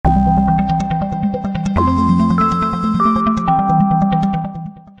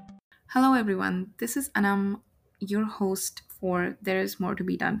Hello, everyone. This is Anam, your host for There Is More to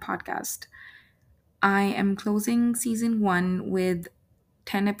Be Done podcast. I am closing season one with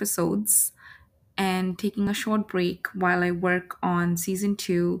 10 episodes and taking a short break while I work on season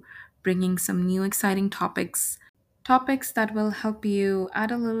two, bringing some new exciting topics that will help you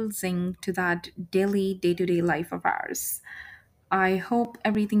add a little zing to that daily, day to day life of ours. I hope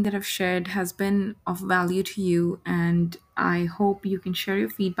everything that I've shared has been of value to you, and I hope you can share your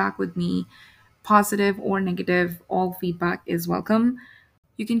feedback with me, positive or negative. All feedback is welcome.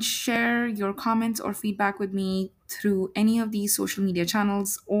 You can share your comments or feedback with me through any of these social media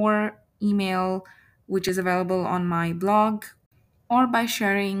channels or email, which is available on my blog, or by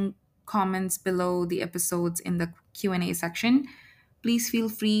sharing comments below the episodes in the Q&A section. Please feel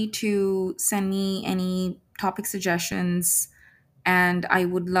free to send me any topic suggestions, and I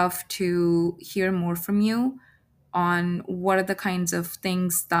would love to hear more from you on what are the kinds of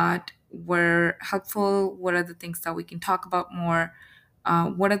things that were helpful, what are the things that we can talk about more,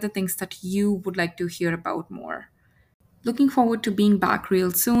 what are the things that you would like to hear about more. Looking forward to being back real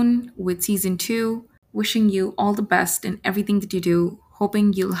soon with season two. Wishing you all the best in everything that you do.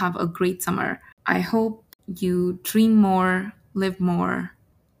 Hoping you'll have a great summer. I hope you dream more, live more,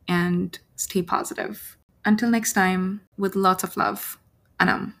 and stay positive. Until next time, with lots of love,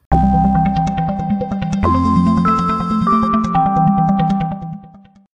 Anam.